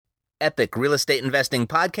Epic Real Estate Investing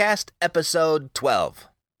Podcast, Episode 12.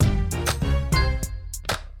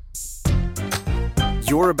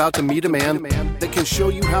 You're about to meet a man that can show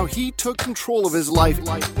you how he took control of his life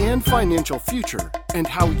and financial future, and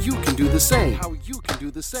how you can do the same.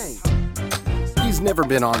 He's never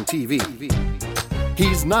been on TV.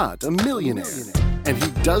 He's not a millionaire. And he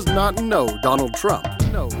does not know Donald Trump.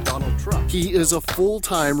 He is a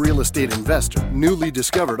full-time real estate investor, newly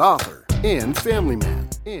discovered author, and family man.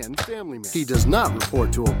 He does not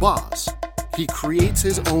report to a boss. He creates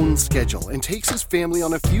his own schedule and takes his family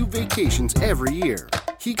on a few vacations every year.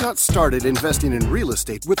 He got started investing in real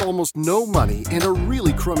estate with almost no money and a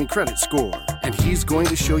really crummy credit score. And he's going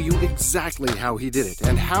to show you exactly how he did it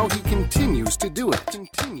and how he continues to do it.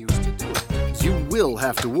 You will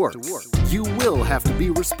have to work. You will have to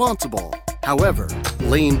be responsible. However,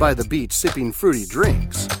 laying by the beach sipping fruity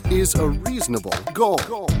drinks is a reasonable goal.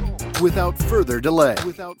 Without further delay,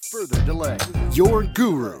 your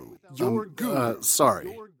guru. Your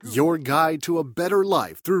guide to a better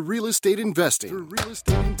life through real estate investing.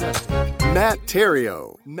 Matt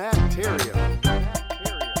Theriault.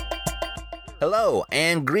 Hello,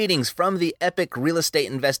 and greetings from the Epic Real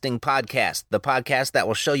Estate Investing Podcast, the podcast that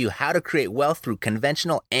will show you how to create wealth through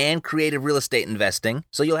conventional and creative real estate investing,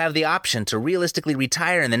 so you'll have the option to realistically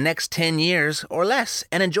retire in the next 10 years or less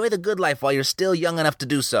and enjoy the good life while you're still young enough to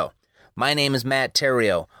do so. My name is Matt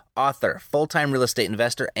Theriault, author, full-time real estate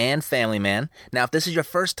investor, and family man. Now, if this is your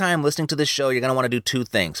first time listening to this show, you're going to want to do two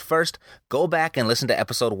things. First, go back and listen to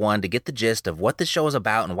episode 1 to get the gist of what this show is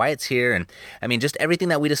about and why it's here. And just everything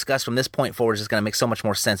that we discuss from this point forward is just going to make so much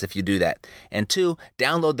more sense if you do that. And 2,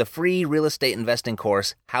 download the free real estate investing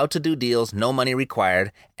course, How to Do Deals, No Money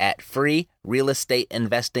Required, at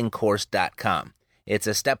freerealestateinvestingcourse.com. It's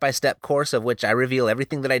a step-by-step course of which I reveal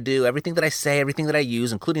everything that I do, everything that I say, everything that I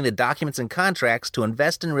use, including the documents and contracts to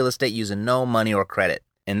invest in real estate using no money or credit.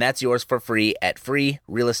 And that's yours for free at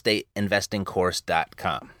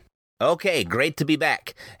freerealestateinvestingcourse.com. Okay, great to be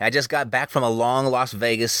back. I just got back from a long Las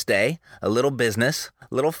Vegas stay, a little business, a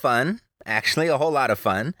little fun. Actually, a whole lot of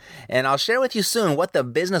fun. And I'll share with you soon what the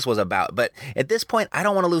business was about. But at this point, I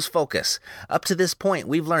don't want to lose focus. Up to this point,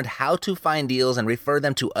 we've learned how to find deals and refer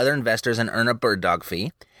them to other investors and earn a bird dog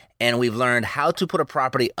fee. And we've learned how to put a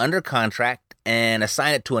property under contract and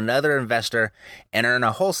assign it to another investor and earn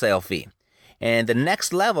a wholesale fee. And the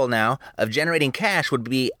next level now of generating cash would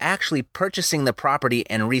be actually purchasing the property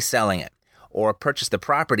and reselling it. Or purchase the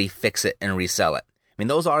property, fix it, and resell it.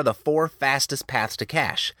 Those are the 4 fastest paths to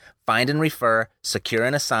cash. Find and refer, secure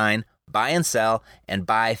and assign, buy and sell, and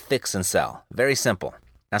buy, fix, and sell. Very simple.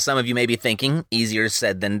 Now, some of you may be thinking, easier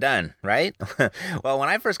said than done, right? Well, when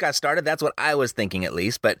I first got started, that's what I was thinking at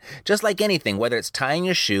least. But just like anything, whether it's tying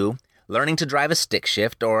your shoe, learning to drive a stick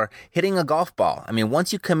shift, or hitting a golf ball,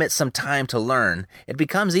 once you commit some time to learn, it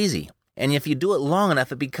becomes easy. And if you do it long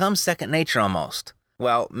enough, it becomes second nature almost.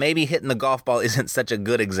 Well, maybe hitting the golf ball isn't such a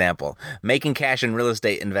good example. Making cash in real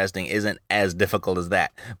estate investing isn't as difficult as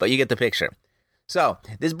that, but you get the picture. So,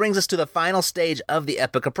 this brings us to the final stage of the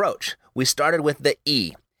EPIC approach. We started with the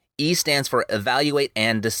E. E stands for evaluate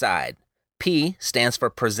and decide. P stands for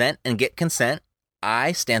present and get consent.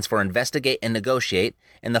 I stands for investigate and negotiate.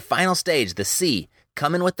 And the final stage, the C,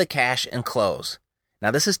 come in with the cash and close. Now,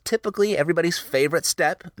 this is typically everybody's favorite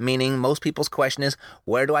step, meaning most people's question is,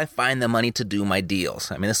 where do I find the money to do my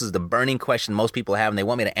deals? This is the burning question most people have, and they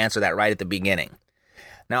want me to answer that right at the beginning.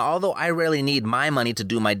 Now, although I rarely need my money to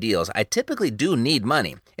do my deals, I typically do need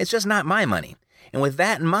money. It's just not my money. And with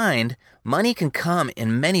that in mind, money can come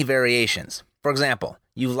in many variations. For example,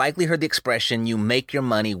 you've likely heard the expression, you make your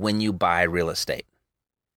money when you buy real estate.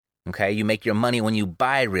 Okay, you make your money when you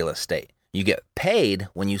buy real estate. You get paid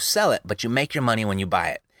when you sell it, but you make your money when you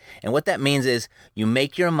buy it. And what that means is you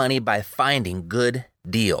make your money by finding good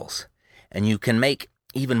deals. And you can make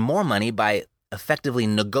even more money by effectively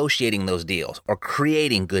negotiating those deals or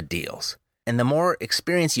creating good deals. And the more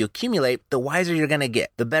experience you accumulate, the wiser you're going to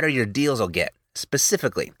get, the better your deals will get.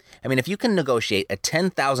 Specifically, if you can negotiate a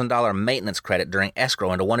 $10,000 maintenance credit during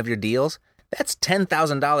escrow into one of your deals, that's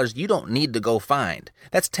 $10,000 you don't need to go find.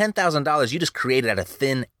 That's $10,000 you just created out of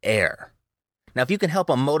thin air. Now, if you can help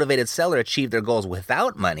a motivated seller achieve their goals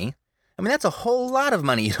without money, that's a whole lot of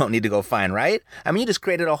money you don't need to go find, right? You just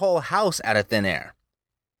created a whole house out of thin air.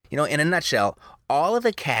 In a nutshell, all of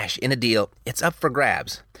the cash in a deal, it's up for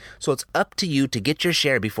grabs. So it's up to you to get your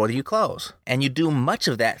share before you close. And you do much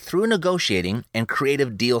of that through negotiating and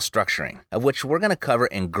creative deal structuring, of which we're going to cover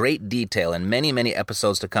in great detail in many, many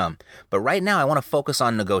episodes to come. But right now, I want to focus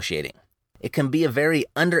on negotiating. It can be a very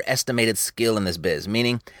underestimated skill in this biz,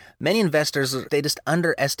 meaning many investors, they just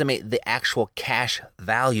underestimate the actual cash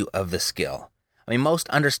value of the skill. I mean, most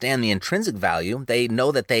understand the intrinsic value. They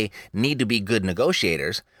know that they need to be good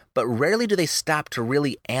negotiators, but rarely do they stop to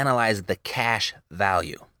really analyze the cash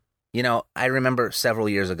value. You know, I remember several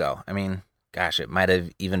years ago, it might have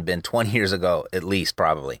even been 20 years ago, at least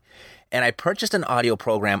probably. And I purchased an audio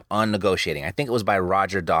program on negotiating. I think it was by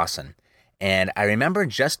Roger Dawson. And I remember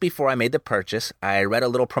just before I made the purchase, I read a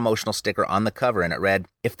little promotional sticker on the cover, and it read,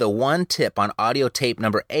 "If the one tip on audio tape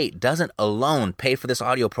number 8 doesn't alone pay for this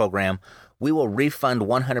audio program, we will refund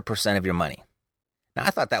 100% of your money." Now, I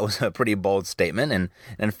thought that was a pretty bold statement, and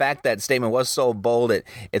in fact, that statement was so bold,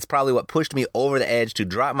 it's probably what pushed me over the edge to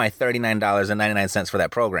drop my $39.99 for that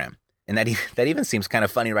program. And that even seems kind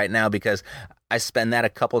of funny right now because I spend that a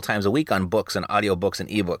couple times a week on books and audiobooks and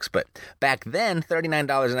ebooks. But back then,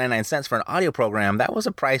 $39.99 for an audio program, that was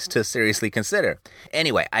a price to seriously consider.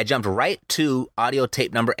 Anyway, I jumped right to audio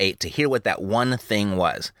tape number 8 to hear what that one thing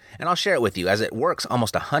was. And I'll share it with you as it works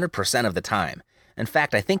almost 100% of the time. In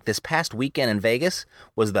fact, I think this past weekend in Vegas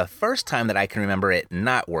was the first time that I can remember it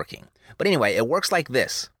not working. But anyway, it works like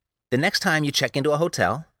this. The next time you check into a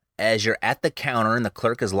hotel, as you're at the counter and the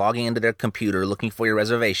clerk is logging into their computer looking for your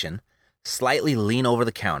reservation, slightly lean over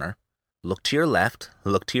the counter, look to your left,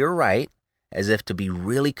 look to your right, as if to be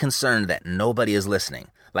really concerned that nobody is listening,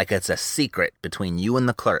 like it's a secret between you and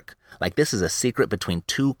the clerk, like this is a secret between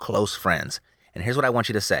two close friends. And here's what I want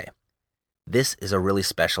you to say. This is a really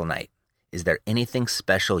special night. Is there anything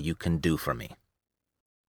special you can do for me?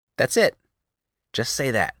 That's it. Just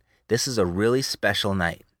say that. This is a really special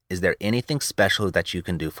night. Is there anything special that you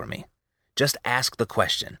can do for me? Just ask the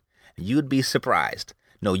question. You'd be surprised.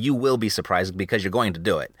 No, you will be surprised because you're going to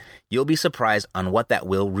do it. You'll be surprised on what that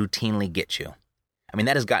will routinely get you.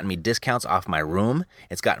 That has gotten me discounts off my room.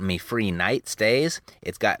 It's gotten me free night stays.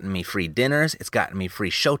 It's gotten me free dinners. It's gotten me free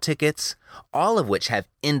show tickets, all of which have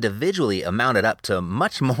individually amounted up to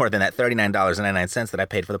much more than that $39.99 that I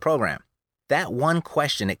paid for the program. That one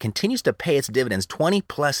question, it continues to pay its dividends 20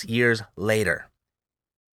 plus years later.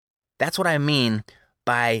 That's what I mean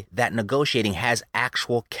by that negotiating has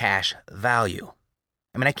actual cash value.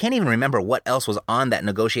 I can't even remember what else was on that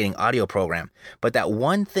negotiating audio program, but that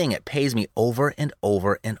one thing, it pays me over and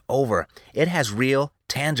over and over. It has real,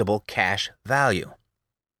 tangible cash value.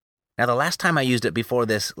 Now, the last time I used it before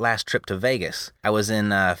this last trip to Vegas, I was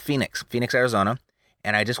in Phoenix, Arizona,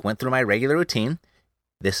 and I just went through my regular routine.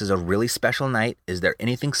 This is a really special night. Is there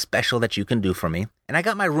anything special that you can do for me? And I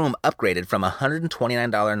got my room upgraded from a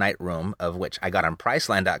 $129 night room, of which I got on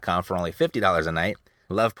Priceline.com for only $50 a night.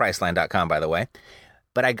 Love Priceline.com, by the way.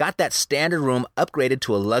 But I got that standard room upgraded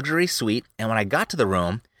to a luxury suite, and when I got to the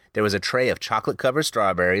room, there was a tray of chocolate-covered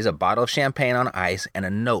strawberries, a bottle of champagne on ice, and a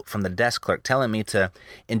note from the desk clerk telling me to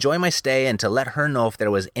enjoy my stay and to let her know if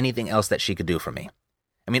there was anything else that she could do for me.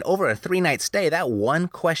 Over a 3-night stay, that one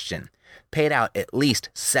question paid out at least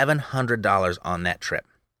 $700 on that trip.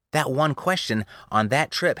 That one question on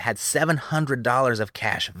that trip had $700 of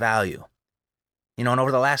cash value. And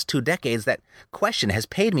over the last 2 decades, that question has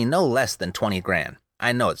paid me no less than 20 grand.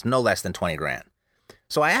 I know it's no less than 20 grand.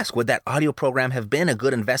 So I asked, would that audio program have been a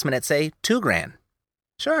good investment at, say, 2 grand?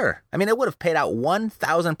 Sure. It would have paid out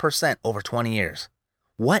 1,000% over 20 years.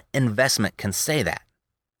 What investment can say that?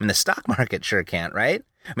 The stock market sure can't, right?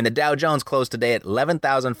 The Dow Jones closed today at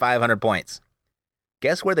 11,500 points.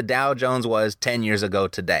 Guess where the Dow Jones was 10 years ago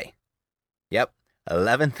today? Yep,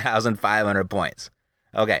 11,500 points.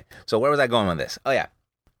 Okay, so where was I going with this? Oh yeah.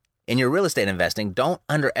 In your real estate investing, don't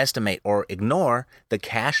underestimate or ignore the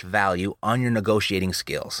cash value on your negotiating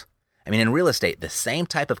skills. In real estate, the same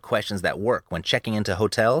type of questions that work when checking into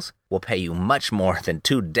hotels will pay you much more than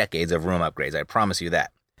 2 decades of room upgrades. I promise you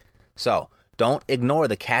that. So, don't ignore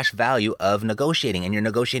the cash value of negotiating and your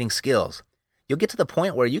negotiating skills. You'll get to the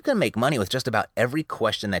point where you can make money with just about every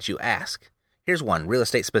question that you ask. Here's one, real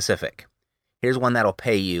estate specific. Here's one that'll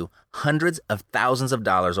pay you hundreds of thousands of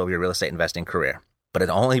dollars over your real estate investing career. But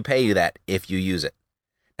it'll only pay you that if you use it.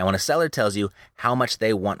 Now, when a seller tells you how much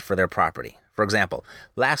they want for their property, for example,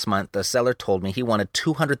 last month, the seller told me he wanted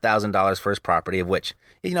 $200,000 for his property, of which,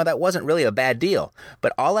 that wasn't really a bad deal.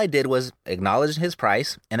 But all I did was acknowledge his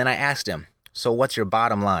price, and then I asked him, so what's your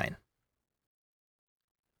bottom line?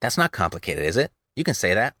 That's not complicated, is it? You can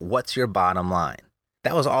say that. What's your bottom line?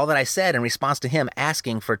 That was all that I said in response to him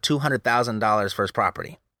asking for $200,000 for his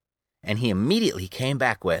property. And he immediately came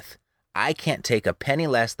back with, I can't take a penny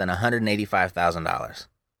less than $185,000.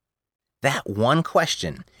 That one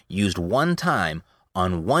question, used one time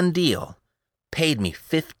on one deal, paid me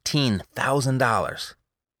 $15,000.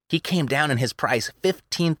 He came down in his price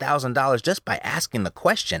 $15,000 just by asking the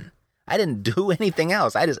question. I didn't do anything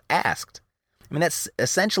else. I just asked. I mean, that's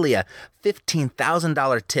essentially a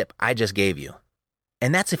 $15,000 tip I just gave you.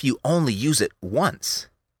 And that's if you only use it once.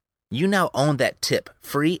 You now own that tip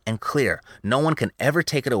free and clear. No one can ever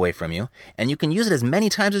take it away from you, and you can use it as many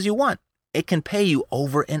times as you want. It can pay you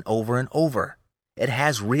over and over and over. It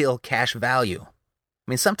has real cash value.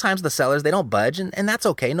 I mean, sometimes the sellers, they don't budge, and that's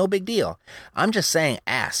okay, no big deal. I'm just saying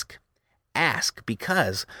ask. Ask,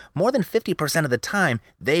 because more than 50% of the time,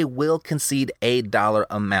 they will concede a dollar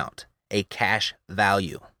amount, a cash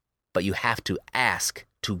value. But you have to ask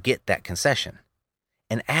to get that concession.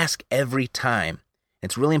 And ask every time.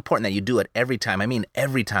 It's really important that you do it every time. I mean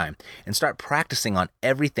every time. And start practicing on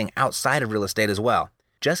everything outside of real estate as well.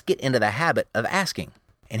 Just get into the habit of asking.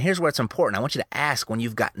 And here's where it's important. I want you to ask when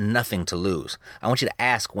you've got nothing to lose. I want you to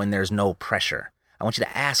ask when there's no pressure. I want you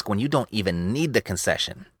to ask when you don't even need the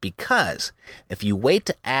concession. Because if you wait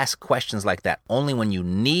to ask questions like that only when you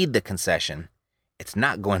need the concession, it's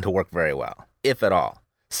not going to work very well, if at all.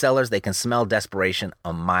 Sellers, they can smell desperation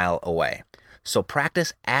a mile away. So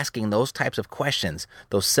practice asking those types of questions,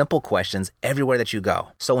 those simple questions everywhere that you go.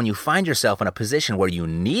 So when you find yourself in a position where you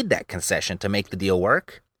need that concession to make the deal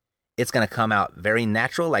work, it's going to come out very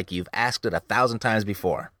natural, like you've asked it 1,000 times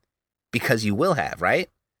before. Because you will have, right?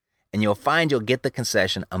 And you'll find you'll get the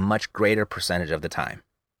concession a much greater percentage of the time.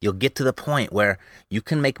 You'll get to the point where you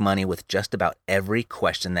can make money with just about every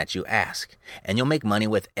question that you ask. And you'll make money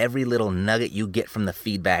with every little nugget you get from the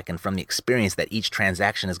feedback and from the experience that each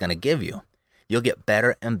transaction is going to give you. You'll get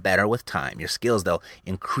better and better with time. Your skills, they'll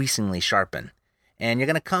increasingly sharpen. And you're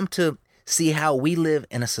going to come to see how we live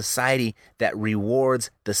in a society that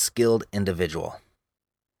rewards the skilled individual.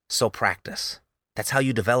 So practice. That's how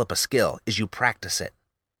you develop a skill, is you practice it.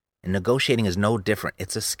 And negotiating is no different.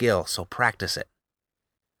 It's a skill, so practice it.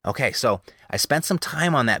 Okay, so I spent some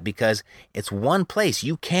time on that because it's one place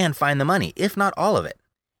you can find the money, if not all of it,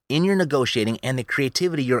 in your negotiating and the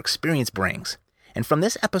creativity your experience brings. And from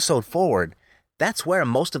this episode forward, that's where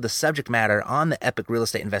most of the subject matter on the Epic Real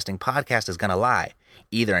Estate Investing Podcast is going to lie,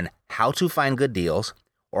 either in how to find good deals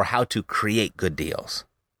or how to create good deals.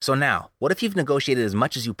 So now, what if you've negotiated as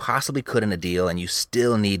much as you possibly could in a deal and you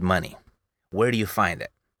still need money? Where do you find it?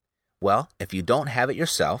 Well, if you don't have it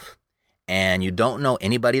yourself and you don't know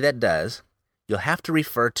anybody that does, you'll have to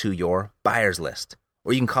refer to your buyer's list.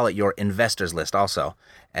 Or you can call it your investor's list also,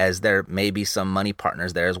 as there may be some money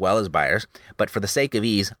partners there as well as buyers. But for the sake of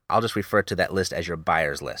ease, I'll just refer to that list as your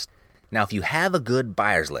buyer's list. Now, if you have a good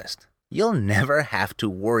buyer's list, you'll never have to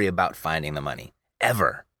worry about finding the money,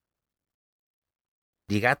 ever.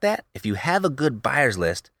 Do you got that? If you have a good buyer's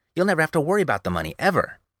list, you'll never have to worry about the money,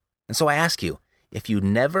 ever. And so I ask you, if you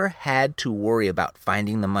never had to worry about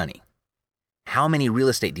finding the money, how many real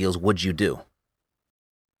estate deals would you do?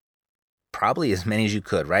 Probably as many as you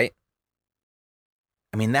could, right?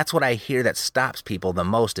 I mean, that's what I hear that stops people the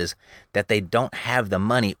most, is that they don't have the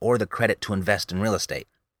money or the credit to invest in real estate.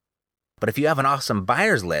 But if you have an awesome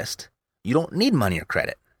buyer's list, you don't need money or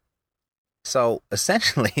credit. So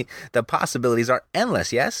essentially, the possibilities are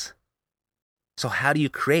endless, yes? So how do you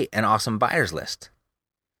create an awesome buyer's list?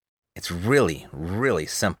 It's really, really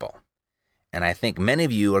simple. And I think many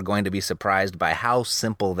of you are going to be surprised by how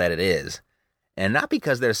simple that it is. And not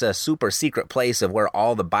because there's a super secret place of where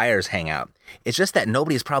all the buyers hang out. It's just that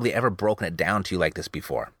nobody's probably ever broken it down to you like this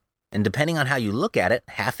before. And depending on how you look at it,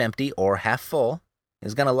 half empty or half full,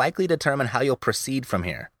 is going to likely determine how you'll proceed from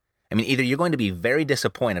here. I mean, either you're going to be very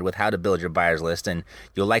disappointed with how to build your buyer's list, and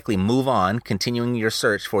you'll likely move on, continuing your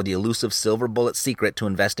search for the elusive silver bullet secret to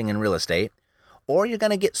investing in real estate, or you're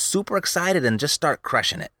going to get super excited and just start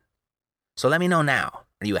crushing it. So let me know now,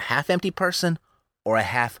 are you a half-empty person or a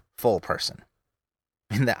half-full person?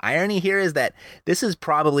 And the irony here is that this is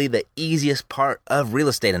probably the easiest part of real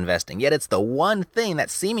estate investing, yet it's the one thing that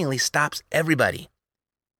seemingly stops everybody.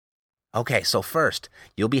 Okay, so first,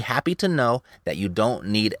 you'll be happy to know that you don't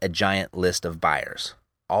need a giant list of buyers.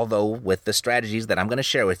 Although with the strategies that I'm going to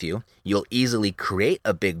share with you, you'll easily create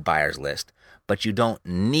a big buyer's list, but you don't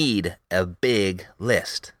need a big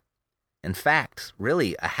list. In fact,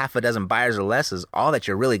 really, a half a dozen buyers or less is all that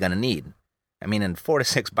you're really going to need. I mean, in 4 to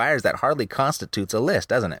 6 buyers, that hardly constitutes a list,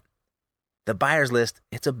 doesn't it? The buyer's list,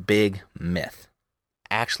 it's a big myth.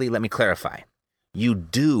 Actually, let me clarify. You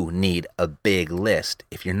do need a big list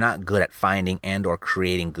if you're not good at finding and or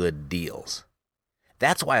creating good deals.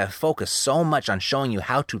 That's why I focus so much on showing you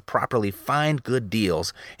how to properly find good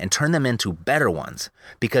deals and turn them into better ones.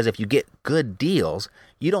 Because if you get good deals,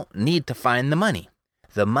 you don't need to find the money.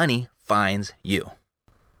 The money finds you.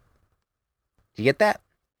 Do you get that?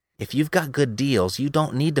 If you've got good deals, you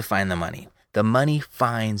don't need to find the money. The money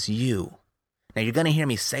finds you. Now, you're going to hear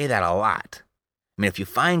me say that a lot. I mean, if you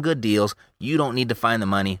find good deals, you don't need to find the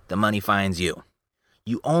money finds you.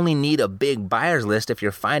 You only need a big buyer's list if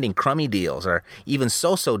you're finding crummy deals or even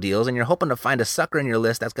so-so deals and you're hoping to find a sucker in your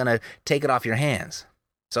list that's going to take it off your hands.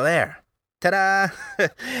 So there. Ta-da!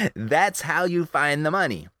 That's how you find the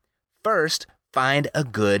money. First, find a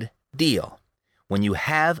good deal. When you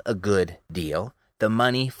have a good deal, the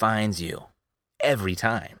money finds you. Every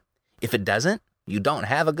time. If it doesn't, you don't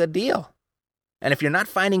have a good deal. And if you're not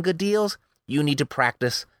finding good deals, you need to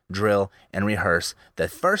practice, drill, and rehearse the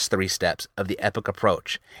first 3 steps of the EPIC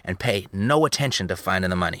approach and pay no attention to finding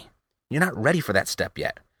the money. You're not ready for that step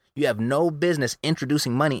yet. You have no business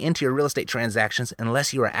introducing money into your real estate transactions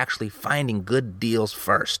unless you are actually finding good deals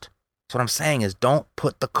first. So what I'm saying is don't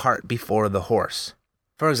put the cart before the horse.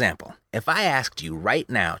 For example, if I asked you right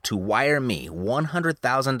now to wire me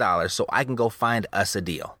 $100,000 so I can go find us a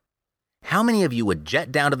deal, how many of you would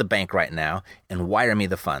jet down to the bank right now and wire me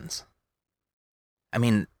the funds? I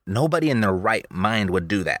mean, nobody in their right mind would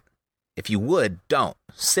do that. If you would, don't.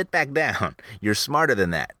 Sit back down. You're smarter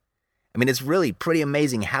than that. I mean, it's really pretty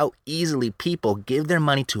amazing how easily people give their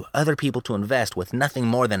money to other people to invest with nothing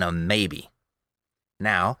more than a maybe.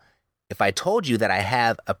 Now, if I told you that I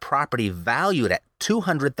have a property valued at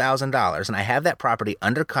 $200,000 and I have that property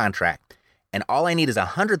under contract and all I need is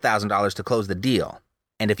 $100,000 to close the deal,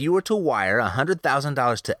 and if you were to wire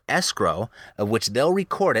 $100,000 to escrow, of which they'll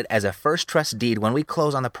record it as a first trust deed when we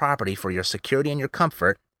close on the property for your security and your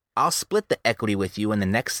comfort, I'll split the equity with you in the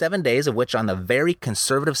next 7 days, of which on the very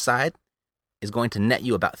conservative side is going to net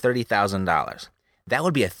you about $30,000. That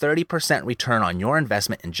would be a 30% return on your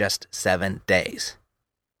investment in just 7 days.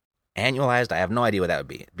 Annualized, I have no idea what that would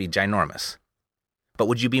be. It'd be ginormous. But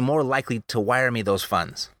would you be more likely to wire me those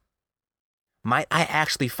funds? Might I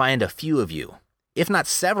actually find a few of you, if not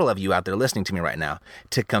several of you out there listening to me right now,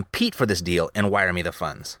 to compete for this deal and wire me the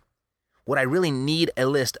funds? Would I really need a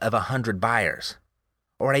list of 100 buyers?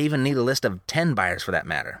 Or would I even need a list of 10 buyers for that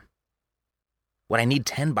matter? Would I need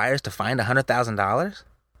 10 buyers to find $100,000?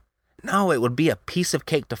 No, it would be a piece of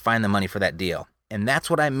cake to find the money for that deal. And that's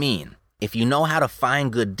what I mean. If you know how to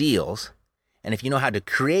find good deals, and if you know how to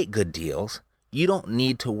create good deals, you don't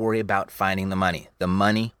need to worry about finding the money. The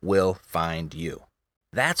money will find you.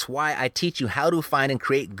 That's why I teach you how to find and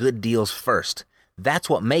create good deals first. That's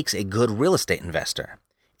what makes a good real estate investor.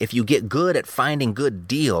 If you get good at finding good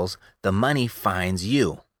deals, the money finds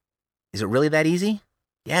you. Is it really that easy?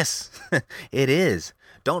 Yes, it is.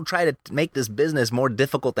 Don't try to make this business more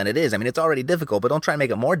difficult than it is. I mean, it's already difficult, but don't try to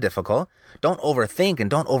make it more difficult. Don't overthink and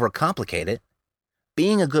don't overcomplicate it.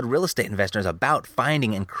 Being a good real estate investor is about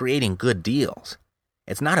finding and creating good deals.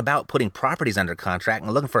 It's not about putting properties under contract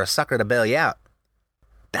and looking for a sucker to bail you out.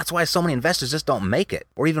 That's why so many investors just don't make it,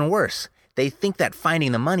 or even worse. They think that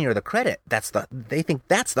finding the money or the credit, they think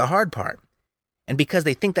that's the hard part. And because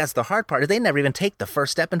they think that's the hard part, they never even take the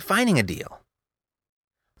first step in finding a deal.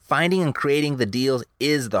 Finding and creating the deals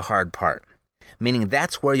is the hard part, meaning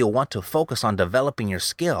that's where you'll want to focus on developing your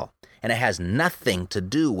skill, and it has nothing to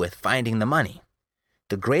do with finding the money.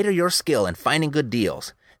 The greater your skill in finding good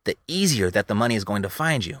deals, the easier that the money is going to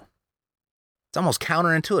find you. It's almost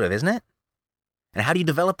counterintuitive, isn't it? And how do you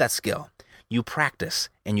develop that skill? You practice,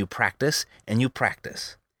 and you practice, and you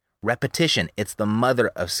practice. Repetition, it's the mother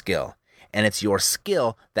of skill, and it's your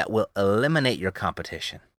skill that will eliminate your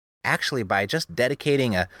competition. Actually, by just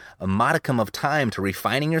dedicating a modicum of time to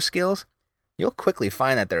refining your skills, you'll quickly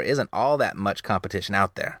find that there isn't all that much competition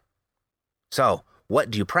out there. So,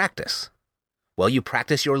 what do you practice? Well, you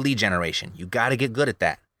practice your lead generation. You got to get good at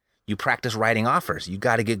that. You practice writing offers. You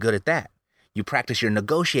got to get good at that. You practice your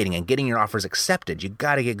negotiating and getting your offers accepted. You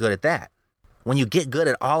got to get good at that. When you get good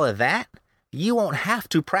at all of that, you won't have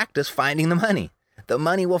to practice finding the money. The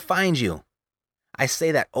money will find you. I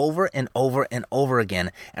say that over and over and over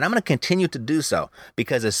again, and I'm going to continue to do so,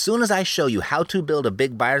 because as soon as I show you how to build a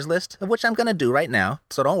big buyers list, of which I'm going to do right now,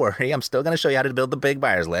 so don't worry, I'm still going to show you how to build the big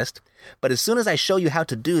buyers list, but as soon as I show you how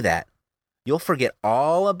to do that, you'll forget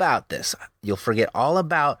all about this. You'll forget all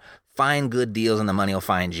about find good deals and the money will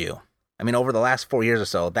find you. I mean, over the last 4 years or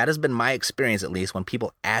so, that has been my experience, at least, when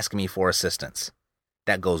people ask me for assistance.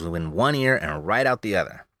 That goes in one ear and right out the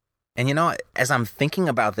other. And you know, as I'm thinking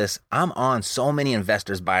about this, I'm on so many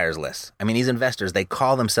investors' buyers lists. I mean, these investors, they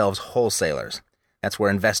call themselves wholesalers. That's where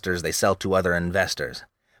investors, they sell to other investors.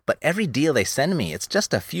 But every deal they send me, it's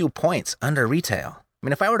just a few points under retail. I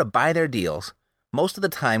mean, if I were to buy their deals, most of the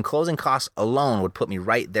time, closing costs alone would put me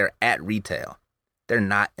right there at retail. They're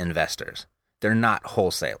not investors. They're not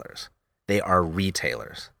wholesalers. They are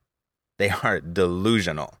retailers. They are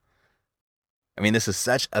delusional. I mean, this is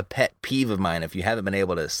such a pet peeve of mine if you haven't been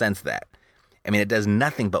able to sense that. I mean, it does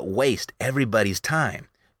nothing but waste everybody's time.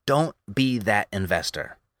 Don't be that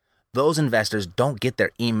investor. Those investors don't get their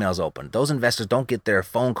emails opened. Those investors don't get their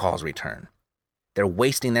phone calls returned. They're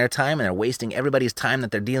wasting their time and they're wasting everybody's time that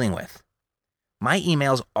they're dealing with. My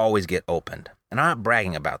emails always get opened, and I'm not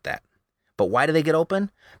bragging about that. But why do they get opened?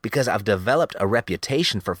 Because I've developed a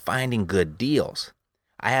reputation for finding good deals.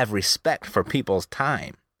 I have respect for people's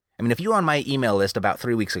time. I mean, if you were on my email list about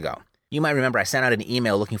 3 weeks ago, you might remember I sent out an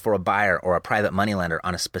email looking for a buyer or a private moneylender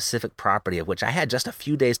on a specific property of which I had just a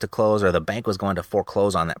few days to close or the bank was going to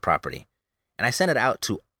foreclose on that property. And I sent it out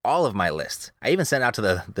to all of my lists. I even sent it out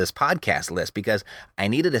to this podcast list because I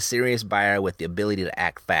needed a serious buyer with the ability to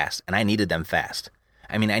act fast, and I needed them fast.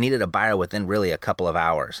 I mean, I needed a buyer within really a couple of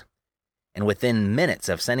hours. And within minutes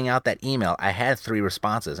of sending out that email, I had 3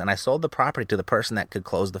 responses, and I sold the property to the person that could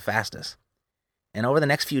close the fastest. And over the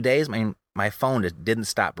next few days, my phone just didn't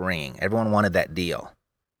stop ringing. Everyone wanted that deal.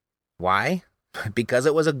 Why? Because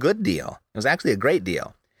it was a good deal. It was actually a great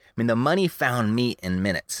deal. I mean, the money found me in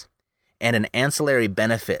minutes. And an ancillary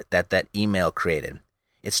benefit that email created.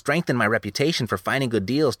 It strengthened my reputation for finding good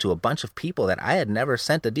deals to a bunch of people that I had never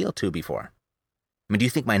sent a deal to before. I mean, do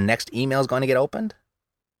you think my next email is going to get opened?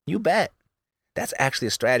 You bet. That's actually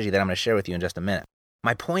a strategy that I'm going to share with you in just a minute.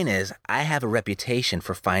 My point is, I have a reputation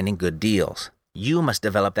for finding good deals. You must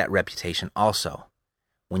develop that reputation also.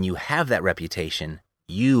 When you have that reputation,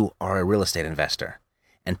 you are a real estate investor,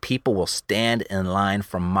 and people will stand in line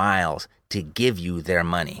for miles to give you their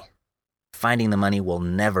money. Finding the money will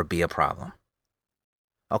never be a problem.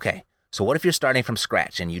 Okay, so what if you're starting from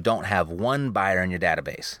scratch and you don't have one buyer in your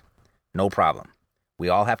database? No problem. We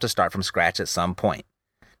all have to start from scratch at some point.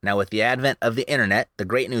 Now, with the advent of the internet, the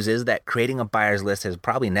great news is that creating a buyer's list has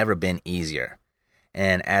probably never been easier.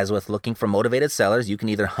 And as with looking for motivated sellers, you can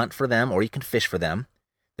either hunt for them or you can fish for them.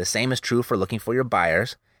 The same is true for looking for your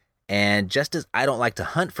buyers. And just as I don't like to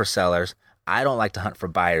hunt for sellers, I don't like to hunt for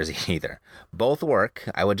buyers either. Both work.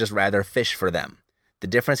 I would just rather fish for them. The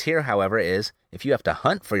difference here, however, is if you have to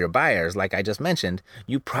hunt for your buyers, like I just mentioned,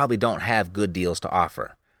 you probably don't have good deals to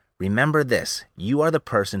offer. Remember this, you are the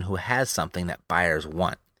person who has something that buyers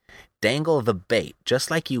want. Dangle the bait just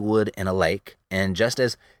like you would in a lake, and just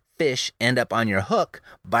as fish end up on your hook,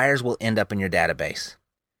 buyers will end up in your database.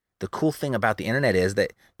 The cool thing about the internet is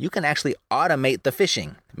that you can actually automate the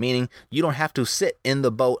fishing, meaning you don't have to sit in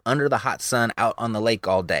the boat under the hot sun out on the lake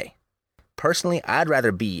all day. Personally, I'd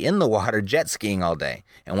rather be in the water jet skiing all day,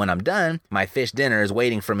 and when I'm done, my fish dinner is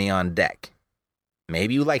waiting for me on deck.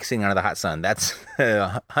 Maybe you like sitting under the hot sun. That's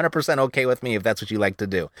 100% okay with me if that's what you like to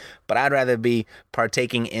do. But I'd rather be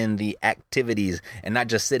partaking in the activities and not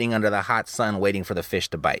just sitting under the hot sun waiting for the fish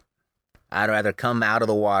to bite. I'd rather come out of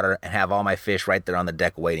the water and have all my fish right there on the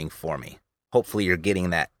deck waiting for me. Hopefully you're getting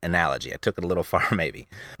that analogy. I took it a little far maybe.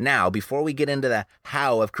 Now, before we get into the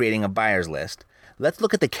how of creating a buyer's list, let's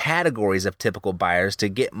look at the categories of typical buyers to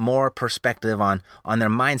get more perspective on their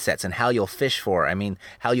mindsets and how you'll fish for,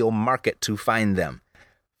 how you'll market to find them.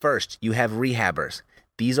 First, you have rehabbers.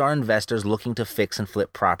 These are investors looking to fix and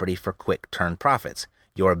flip property for quick turn profits.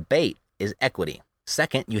 Your bait is equity.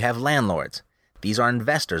 Second, you have landlords. These are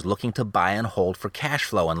investors looking to buy and hold for cash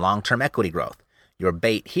flow and long-term equity growth. Your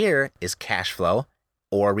bait here is cash flow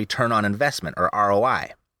or return on investment or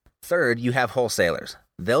ROI. Third, you have wholesalers.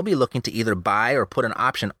 They'll be looking to either buy or put an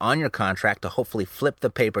option on your contract to hopefully flip the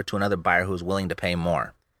paper to another buyer who's willing to pay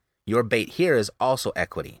more. Your bait here is also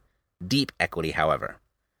equity. Deep equity, however.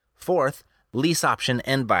 Fourth, lease option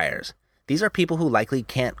end buyers. These are people who likely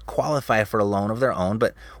can't qualify for a loan of their own,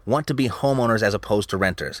 but want to be homeowners as opposed to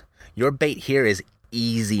renters. Your bait here is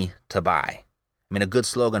easy to buy. A good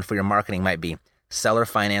slogan for your marketing might be seller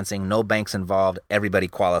financing, no banks involved, everybody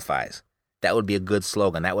qualifies. That would be a good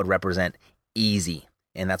slogan. That would represent easy.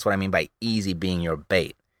 And that's what I mean by easy being your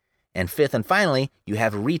bait. And fifth and finally, you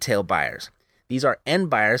have retail buyers. These are end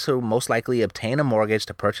buyers who most likely obtain a mortgage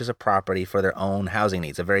to purchase a property for their own housing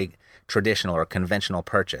needs, a very traditional or conventional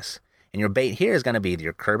purchase. And your bait here is going to be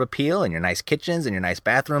your curb appeal and your nice kitchens and your nice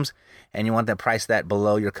bathrooms, and you want to price that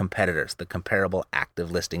below your competitors, the comparable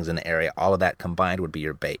active listings in the area. All of that combined would be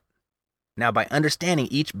your bait. Now, by understanding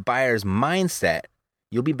each buyer's mindset,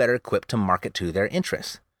 you'll be better equipped to market to their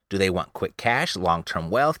interests. Do they want quick cash, long-term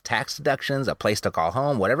wealth, tax deductions, a place to call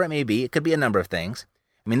home, whatever it may be? It could be a number of things.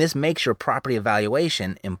 This makes your property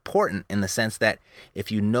evaluation important in the sense that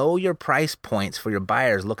if you know your price points for your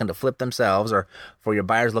buyers looking to flip themselves, or for your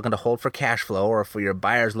buyers looking to hold for cash flow, or for your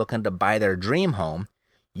buyers looking to buy their dream home,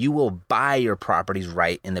 you will buy your properties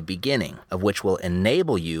right in the beginning, of which will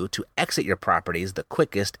enable you to exit your properties the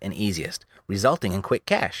quickest and easiest, resulting in quick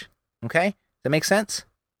cash. Okay? That make sense?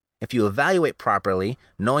 If you evaluate properly,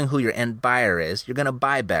 knowing who your end buyer is, you're going to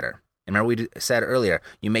buy better. And remember we said earlier,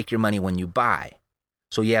 you make your money when you buy.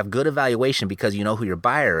 So you have good evaluation because you know who your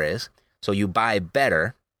buyer is, so you buy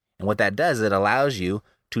better. And what that does, it allows you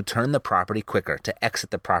to turn the property quicker, to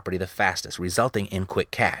exit the property the fastest, resulting in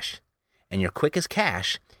quick cash. And your quickest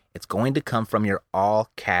cash, it's going to come from your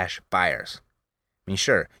all-cash buyers. I mean,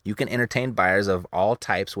 sure, you can entertain buyers of all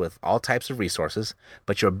types with all types of resources,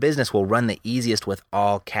 but your business will run the easiest with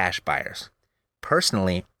all-cash buyers.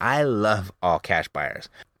 Personally, I love all-cash buyers.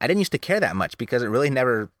 I didn't used to care that much because it really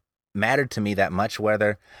never mattered to me that much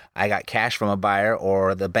whether I got cash from a buyer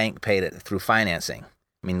or the bank paid it through financing.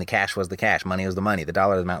 I mean, the cash was the cash, money was the money, the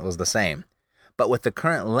dollar amount was the same. But with the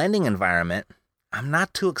current lending environment, I'm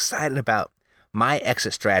not too excited about my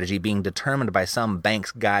exit strategy being determined by some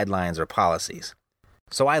bank's guidelines or policies.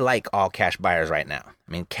 So I like all cash buyers right now.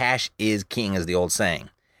 I mean, cash is king is the old saying.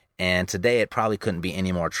 And today it probably couldn't be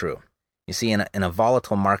any more true. You see, in a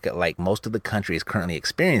volatile market like most of the country is currently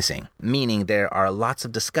experiencing, meaning there are lots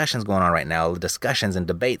of discussions going on right now, discussions and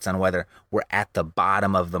debates on whether we're at the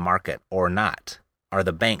bottom of the market or not. Are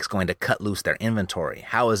the banks going to cut loose their inventory?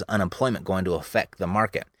 How is unemployment going to affect the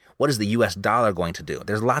market? What is the US dollar going to do?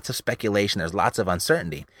 There's lots of speculation, there's lots of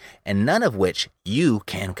uncertainty, and none of which you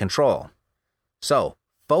can control. So,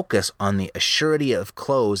 focus on the assurity of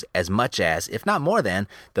close as much as, if not more than,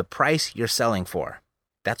 the price you're selling for.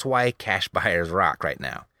 That's why cash buyers rock right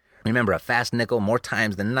now. Remember, a fast nickel more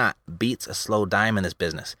times than not beats a slow dime in this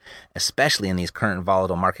business, especially in these current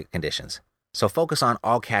volatile market conditions. So focus on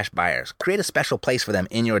all cash buyers. Create a special place for them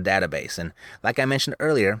in your database. And like I mentioned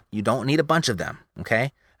earlier, you don't need a bunch of them,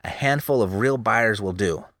 okay? A handful of real buyers will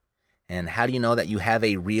do. And how do you know that you have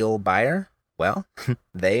a real buyer? Well,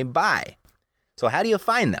 they buy. So how do you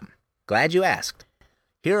find them? Glad you asked.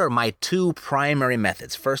 Here are my two primary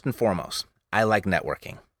methods. First and foremost, I like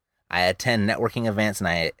networking. I attend networking events and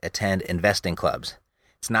I attend investing clubs.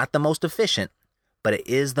 It's not the most efficient, but it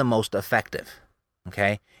is the most effective.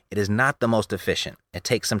 Okay? It is not the most efficient. It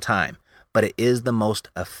takes some time, but it is the most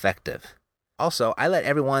effective. Also, I let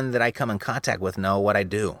everyone that I come in contact with know what I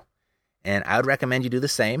do. And I would recommend you do the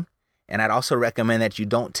same. And I'd also recommend that you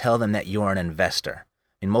don't tell them that you're an investor.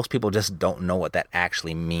 I mean, most people just don't know what that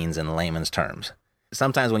actually means in layman's terms.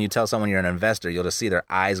 Sometimes when you tell someone you're an investor, you'll just see their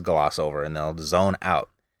eyes gloss over and they'll zone out.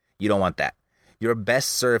 You don't want that. You're best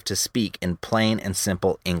served to speak in plain and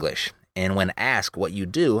simple English. And when asked what you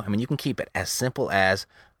do, I mean, you can keep it as simple as,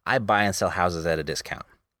 I buy and sell houses at a discount.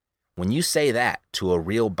 When you say that to a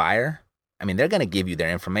real buyer, I mean, they're going to give you their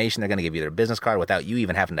information. They're going to give you their business card without you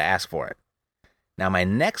even having to ask for it. Now, my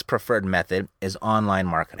next preferred method is online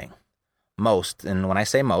marketing. Most, and when I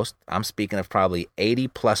say most, I'm speaking of probably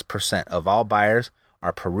 80+% of all buyers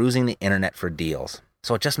are perusing the internet for deals.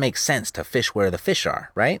 So it just makes sense to fish where the fish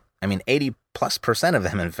are, right? I mean, 80+% of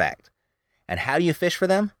them, in fact. And how do you fish for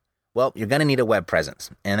them? Well, you're going to need a web presence,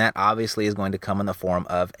 and that obviously is going to come in the form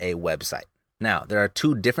of a website. Now, there are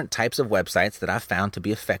two different types of websites that I've found to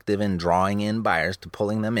be effective in drawing in buyers, to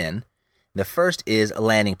pulling them in. The first is a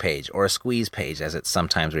landing page, or a squeeze page as it's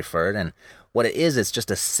sometimes referred, and what it is, it's just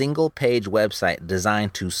a single page website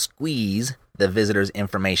designed to squeeze the visitor's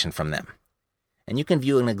information from them. And you can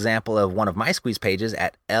view an example of one of my squeeze pages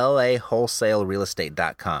at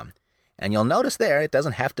lawholesalerealestate.com. And you'll notice there, it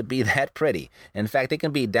doesn't have to be that pretty. In fact, it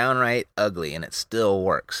can be downright ugly and it still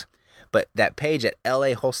works. But that page at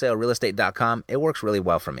lawholesalerealestate.com, it works really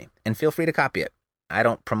well for me. And feel free to copy it. I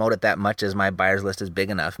don't promote it that much as my buyers list is big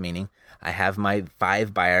enough, meaning I have my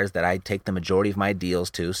 5 buyers that I take the majority of my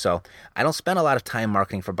deals to, so I don't spend a lot of time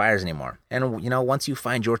marketing for buyers anymore. And, once you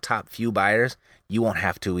find your top few buyers, you won't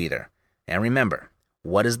have to either. And remember,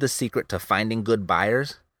 what is the secret to finding good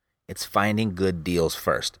buyers? It's finding good deals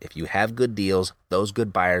first. If you have good deals, those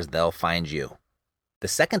good buyers, they'll find you. The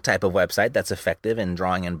second type of website that's effective in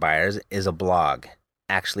drawing in buyers is a blog.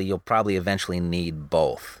 Actually, you'll probably eventually need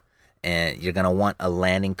both. And you're going to want a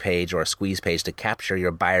landing page or a squeeze page to capture your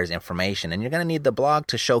buyer's information. And you're going to need the blog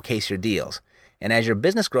to showcase your deals. And as your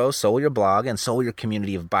business grows, so will your blog and so will your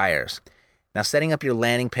community of buyers. Now, setting up your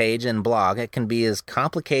landing page and blog, it can be as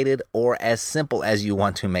complicated or as simple as you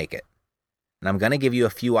want to make it. And I'm going to give you a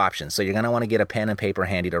few options, so you're going to want to get a pen and paper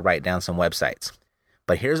handy to write down some websites.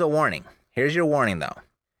 But here's a warning. Here's your warning, though.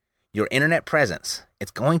 Your internet presence,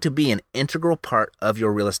 it's going to be an integral part of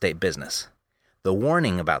your real estate business. The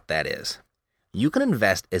warning about that is, you can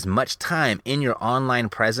invest as much time in your online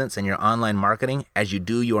presence and your online marketing as you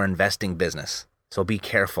do your investing business. So be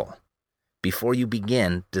careful. Before you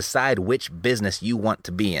begin, decide which business you want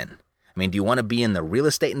to be in. I mean, do you want to be in the real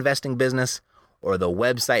estate investing business or the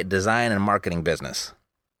website design and marketing business?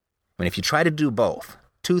 mean, if you try to do both,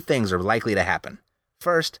 two things are likely to happen.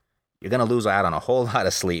 First, you're going to lose out on a whole lot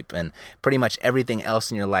of sleep, and pretty much everything else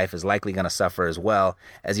in your life is likely going to suffer as well,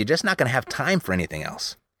 as you're just not going to have time for anything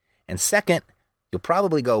else. And second, you'll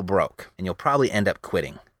probably go broke, and you'll probably end up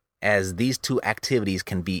quitting, as these two activities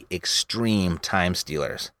can be extreme time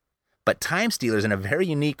stealers. But time stealers in a very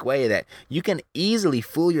unique way that you can easily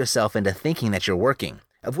fool yourself into thinking that you're working,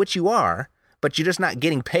 of which you are, but you're just not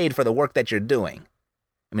getting paid for the work that you're doing.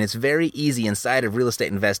 I mean, it's very easy inside of real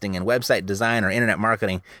estate investing and website design or internet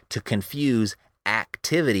marketing to confuse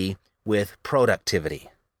activity with productivity.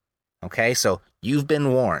 Okay, so you've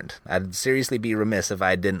been warned. I'd seriously be remiss if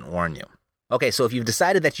I didn't warn you. Okay, so if you've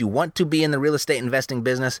decided that you want to be in the real estate investing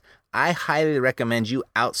business, I highly recommend you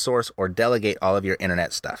outsource or delegate all of your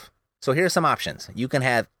internet stuff. So here are some options. You can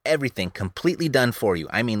have everything completely done for you.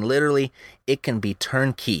 I mean, literally, it can be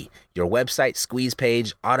turnkey. Your website, squeeze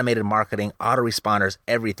page, automated marketing, autoresponders,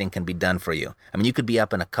 everything can be done for you. I mean, you could be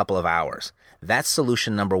up in a couple of hours. That's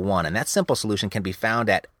solution number one, and that simple solution can be found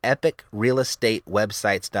at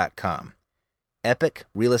epicrealestatewebsites.com.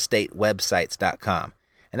 epicrealestatewebsites.com.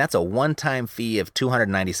 And that's a one-time fee of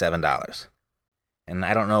 $297. And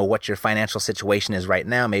I don't know what your financial situation is right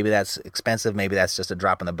now. Maybe that's expensive. Maybe that's just a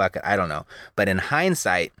drop in the bucket. I don't know. But in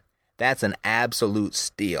hindsight, that's an absolute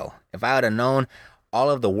steal. If I would have known all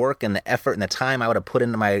of the work and the effort and the time I would have put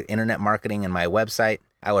into my internet marketing and my website,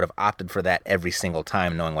 I would have opted for that every single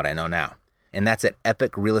time, knowing what I know now. And that's at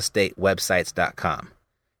epicrealestatewebsites.com.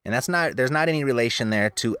 And there's not any relation there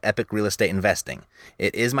to Epic Real Estate Investing.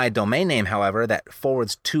 It is my domain name, however, that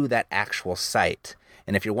forwards to that actual site.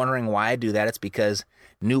 And if you're wondering why I do that, it's because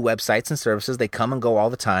new websites and services, they come and go all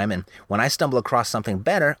the time. And when I stumble across something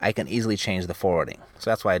better, I can easily change the forwarding. So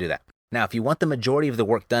that's why I do that. Now, if you want the majority of the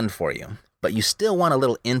work done for you, but you still want a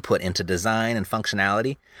little input into design and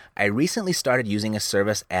functionality, I recently started using a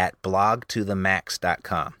service at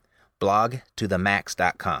blogtothemax.com.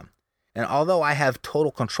 blogtothemax.com. And although I have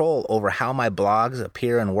total control over how my blogs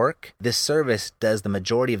appear and work, this service does the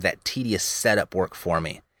majority of that tedious setup work for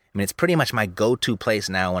me. I mean, it's pretty much my go-to place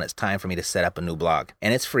now when it's time for me to set up a new blog.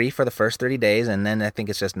 And it's free for the first 30 days, and then I think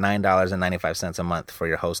it's just $9.95 a month for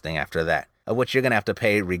your hosting after that, of which you're going to have to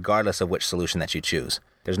pay regardless of which solution that you choose.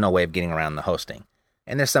 There's no way of getting around the hosting.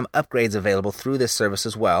 And there's some upgrades available through this service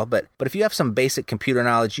as well, but if you have some basic computer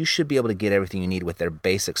knowledge, you should be able to get everything you need with their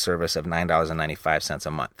basic service of $9.95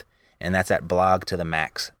 a month. And that's at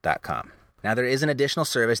blogtothemax.com. Now, there is an additional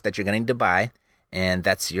service that you're going to need to buy, and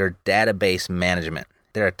that's your database management.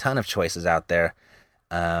 There are a ton of choices out there.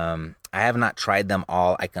 I have not tried them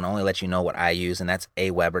all. I can only let you know what I use, and that's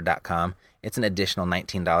aweber.com. It's an additional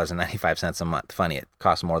 $19.95 a month. Funny, it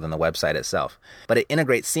costs more than the website itself. But it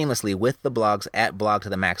integrates seamlessly with the blogs at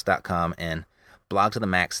blogtothemax.com, and Blog to the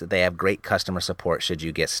Max, they have great customer support should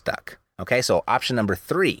you get stuck. Okay, so option number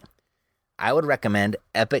 3. I would recommend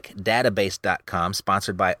epicdatabase.com,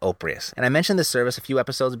 sponsored by EPREI. And I mentioned this service a few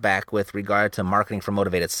episodes back with regard to marketing for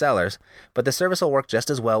motivated sellers, but the service will work just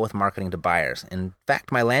as well with marketing to buyers. In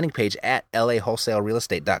fact, my landing page at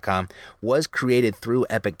lawholesalerealestate.com was created through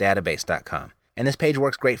epicdatabase.com. And this page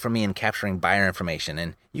works great for me in capturing buyer information.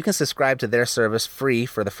 And you can subscribe to their service free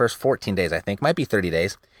for the first 14 days, I think, might be 30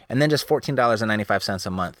 days, and then just $14.95 a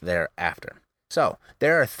month thereafter. So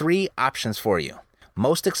there are 3 options for you.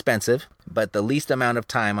 Most expensive, but the least amount of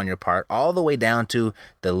time on your part, all the way down to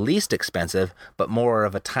the least expensive, but more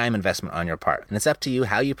of a time investment on your part. And it's up to you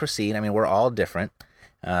how you proceed. I mean, we're all different.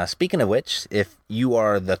 Speaking of which, if you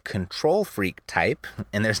are the control freak type,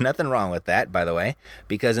 and there's nothing wrong with that, by the way,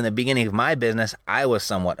 because in the beginning of my business, I was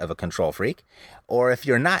somewhat of a control freak. Or if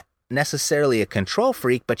you're not necessarily a control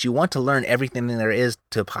freak, but you want to learn everything there is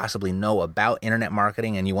to possibly know about internet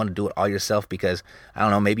marketing, and you want to do it all yourself because, I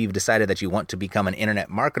don't know, maybe you've decided that you want to become an internet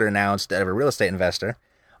marketer now instead of a real estate investor,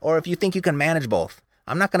 or if you think you can manage both.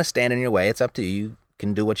 I'm not going to stand in your way. It's up to you. You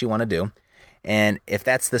can do what you want to do. And if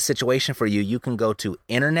that's the situation for you, you can go to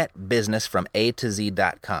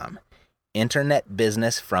internetbusinessfromatoz.com.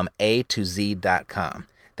 internetbusinessfromatoz.com.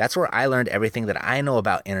 That's where I learned everything that I know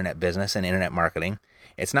about internet business and internet marketing.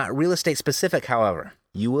 It's not real estate specific, however.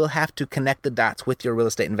 You will have to connect the dots with your real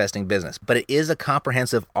estate investing business, but it is a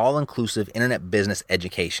comprehensive, all-inclusive internet business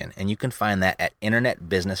education, and you can find that at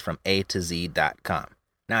internetbusinessfromatoz.com.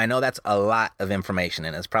 Now, I know that's a lot of information,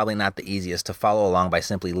 and it's probably not the easiest to follow along by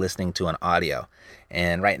simply listening to an audio.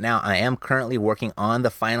 And right now, I am currently working on the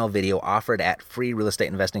final video offered at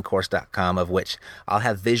freerealestateinvestingcourse.com, of which I'll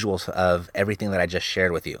have visuals of everything that I just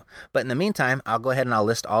shared with you. But in the meantime, I'll go ahead and I'll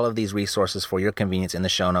list all of these resources for your convenience in the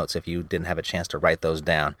show notes if you didn't have a chance to write those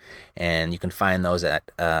down. And you can find those at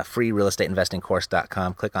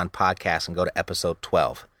freerealestateinvestingcourse.com. Click on podcasts and go to episode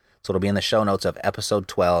 12. So it'll be in the show notes of episode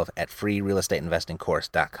 12 at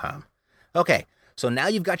freerealestateinvestingcourse.com. Okay, so now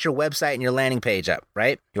you've got your website and your landing page up,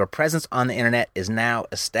 right? Your presence on the internet is now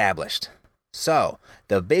established. So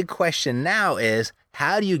the big question now is,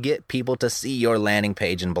 how do you get people to see your landing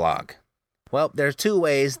page and blog? Well, there's two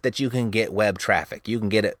ways that you can get web traffic. You can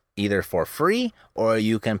get it either for free or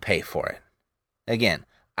you can pay for it. Again,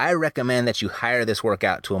 I recommend that you hire this work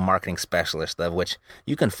out to a marketing specialist, of which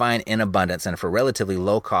you can find in abundance and for relatively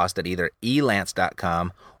low cost at either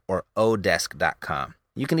elance.com or odesk.com.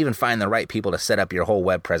 You can even find the right people to set up your whole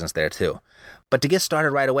web presence there too. But to get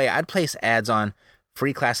started right away, I'd place ads on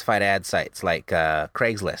free classified ad sites like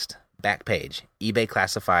Craigslist, Backpage, eBay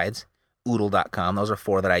Classifieds, Oodle.com. Those are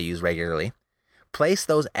 4 that I use regularly. Place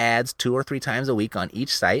those ads 2 or 3 times a week on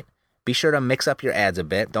each site. Be sure to mix up your ads a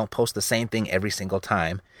bit. Don't post the same thing every single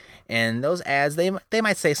time. And those ads, they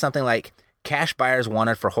might say something like, cash buyers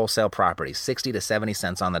wanted for wholesale properties, 60 to 70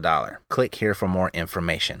 cents on the dollar. Click here for more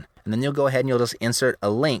information. And then you'll go ahead and you'll just insert a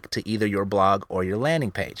link to either your blog or your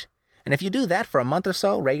landing page. And if you do that for a month or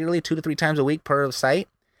so, regularly 2 to 3 times a week per site,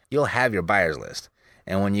 you'll have your buyers list.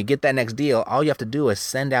 And when you get that next deal, all you have to do is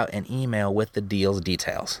send out an email with the deal's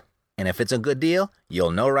details. And if it's a good deal, you'll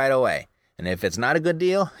know right away. And if it's not a good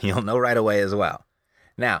deal, you'll know right away as well.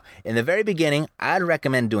 Now, in the very beginning, I'd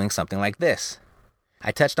recommend doing something like this.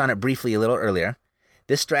 I touched on it briefly a little earlier.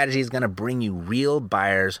 This strategy is going to bring you real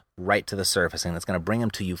buyers right to the surface, and it's going to bring them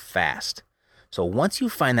to you fast. So once you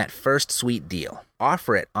find that first sweet deal,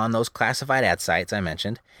 offer it on those classified ad sites I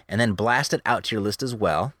mentioned, and then blast it out to your list as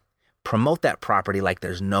well. Promote that property like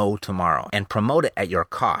there's no tomorrow, and promote it at your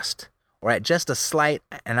cost, or at just a slight,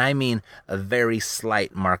 and I mean a very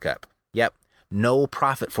slight markup. Yep, no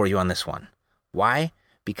profit for you on this one. Why?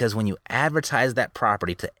 Because when you advertise that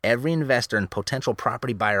property to every investor and potential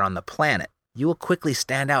property buyer on the planet, you will quickly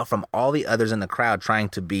stand out from all the others in the crowd trying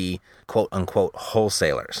to be quote-unquote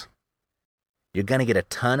wholesalers. You're going to get a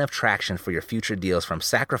ton of traction for your future deals from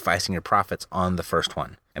sacrificing your profits on the first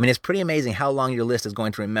one. I mean, it's pretty amazing how long your list is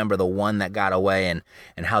going to remember the one that got away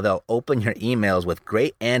and how they'll open your emails with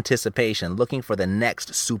great anticipation looking for the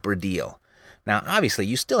next super deal. Now, obviously,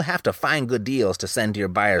 you still have to find good deals to send to your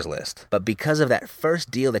buyers list, but because of that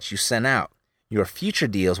first deal that you sent out, your future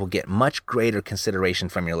deals will get much greater consideration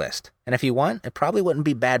from your list. And if you want, it probably wouldn't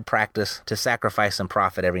be bad practice to sacrifice some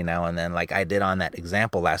profit every now and then, like I did on that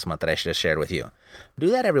example last month that I just shared with you.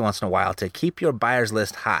 Do that every once in a while to keep your buyers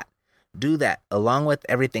list hot. Do that along with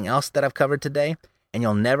everything else that I've covered today, and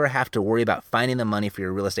you'll never have to worry about finding the money for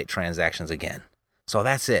your real estate transactions again. So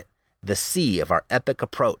that's it. The C of our epic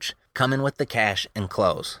approach. Come in with the cash and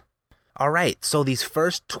close. All right, so these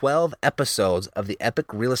first 12 episodes of the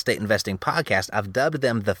Epic Real Estate Investing Podcast, I've dubbed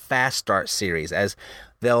them the Fast Start series, as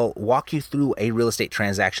they'll walk you through a real estate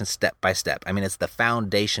transaction step by step. I mean, it's the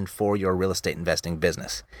foundation for your real estate investing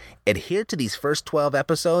business. Adhere to these first 12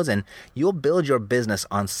 episodes and you'll build your business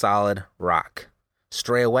on solid rock.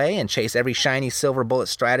 Stray away and chase every shiny silver bullet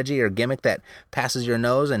strategy or gimmick that passes your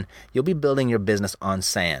nose, and you'll be building your business on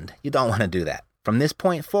sand. You don't want to do that. From this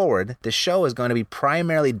point forward, the show is going to be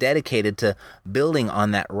primarily dedicated to building on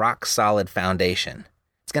that rock-solid foundation.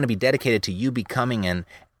 It's going to be dedicated to you becoming an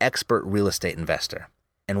expert real estate investor,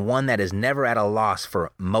 and one that is never at a loss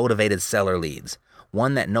for motivated seller leads,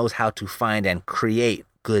 one that knows how to find and create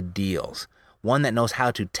good deals, one that knows how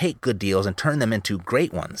to take good deals and turn them into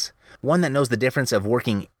great ones, one that knows the difference of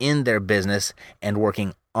working in their business and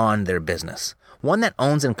working on their business. One that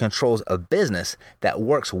owns and controls a business that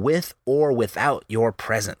works with or without your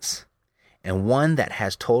presence, and one that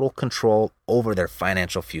has total control over their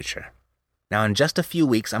financial future. Now, in just a few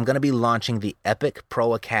weeks, I'm going to be launching the Epic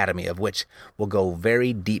Pro Academy, of which we'll go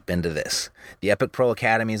very deep into this. The Epic Pro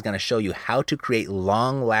Academy is going to show you how to create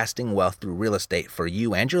long-lasting wealth through real estate for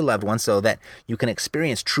you and your loved ones so that you can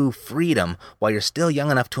experience true freedom while you're still young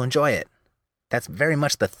enough to enjoy it. That's very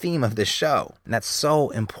much the theme of this show, and that's so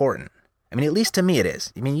important. I mean, at least to me it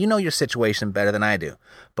is. I mean, you know your situation better than I do.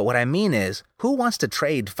 But what I mean is, who wants to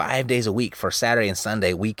trade 5 days a week for Saturday and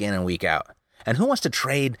Sunday, week in and week out? And who wants to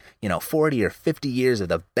trade, 40 or 50 years of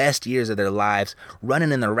the best years of their lives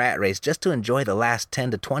running in the rat race just to enjoy the last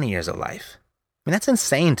 10 to 20 years of life? I mean, that's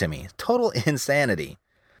insane to me. Total insanity.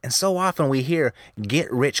 And so often we hear, get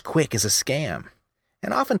rich quick is a scam.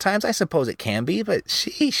 And oftentimes I suppose it can be, but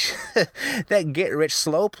sheesh, that get rich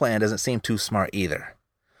slow plan doesn't seem too smart either.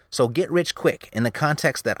 So get rich quick, in the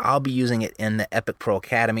context that I'll be using it in the Epic Pro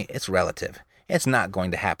Academy, it's relative. It's not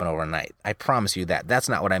going to happen overnight. I promise you that. That's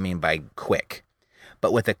not what I mean by quick.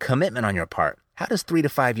 But with a commitment on your part, how does 3 to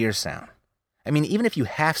 5 years sound? I mean, even if you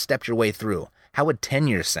half-stepped your way through, how would 10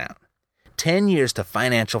 years sound? 10 years to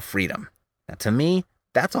financial freedom. Now, to me,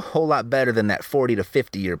 That's a whole lot better than that 40 to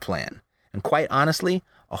 50-year plan. And quite honestly,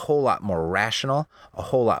 a whole lot more rational, a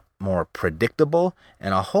whole lot more predictable,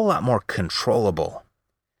 and a whole lot more controllable.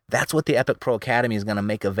 That's what the Epic Pro Academy is going to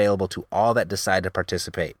make available to all that decide to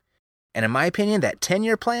participate. And in my opinion, that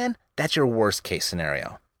 10-year plan, that's your worst case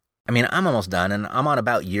scenario. I mean, I'm almost done, and I'm on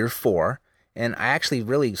about year 4, and I actually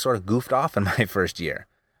really sort of goofed off in my first year.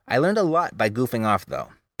 I learned a lot by goofing off, though,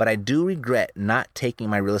 but I do regret not taking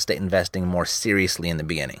my real estate investing more seriously in the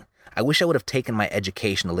beginning. I wish I would have taken my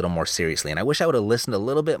education a little more seriously, and I wish I would have listened a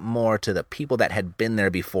little bit more to the people that had been there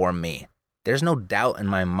before me. There's no doubt in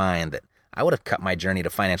my mind that I would have cut my journey to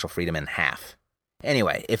financial freedom in half.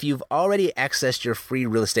 Anyway, if you've already accessed your free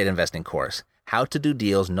real estate investing course, How to Do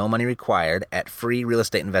Deals, No Money Required, at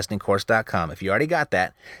freerealestateinvestingcourse.com, if you already got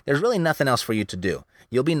that, there's really nothing else for you to do.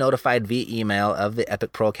 You'll be notified via email of the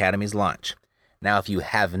Epic Pro Academy's launch. Now, if you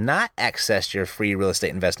have not accessed your free real estate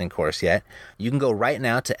investing course yet, you can go right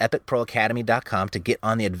now to epicproacademy.com to get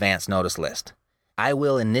on the advance notice list. I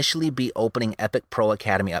will initially be opening Epic Pro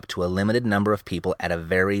Academy up to a limited number of people at a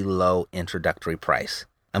very low introductory price.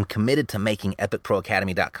 I'm committed to making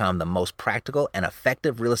epicproacademy.com the most practical and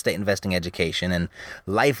effective real estate investing education and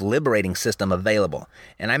life-liberating system available,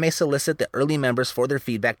 and I may solicit the early members for their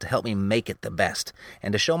feedback to help me make it the best.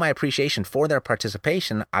 And to show my appreciation for their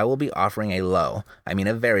participation, I will be offering a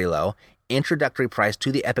very low, introductory price to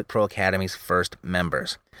the Epic Pro Academy's first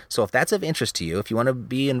members. So if that's of interest to you, if you want to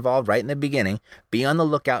be involved right in the beginning, be on the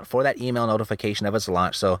lookout for that email notification of its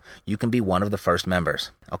launch so you can be one of the first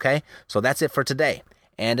members. Okay? So that's it for today.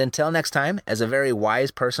 And until next time, as a very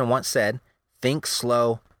wise person once said, think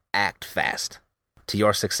slow, act fast. To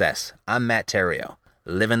your success, I'm Matt Theriault,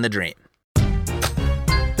 living the dream.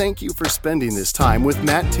 Thank you for spending this time with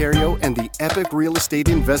Matt Theriault and the Epic Real Estate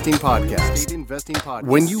Investing Podcast.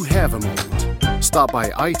 When you have a moment, stop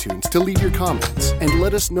by iTunes to leave your comments and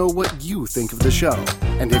let us know what you think of the show.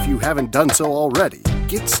 And if you haven't done so already,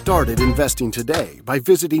 get started investing today by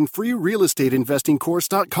visiting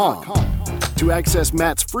freerealestateinvestingcourse.com. To access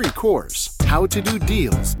Matt's free course, How to Do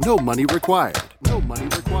Deals, No Money Required.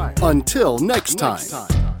 Until next time.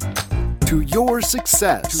 To your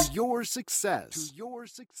success.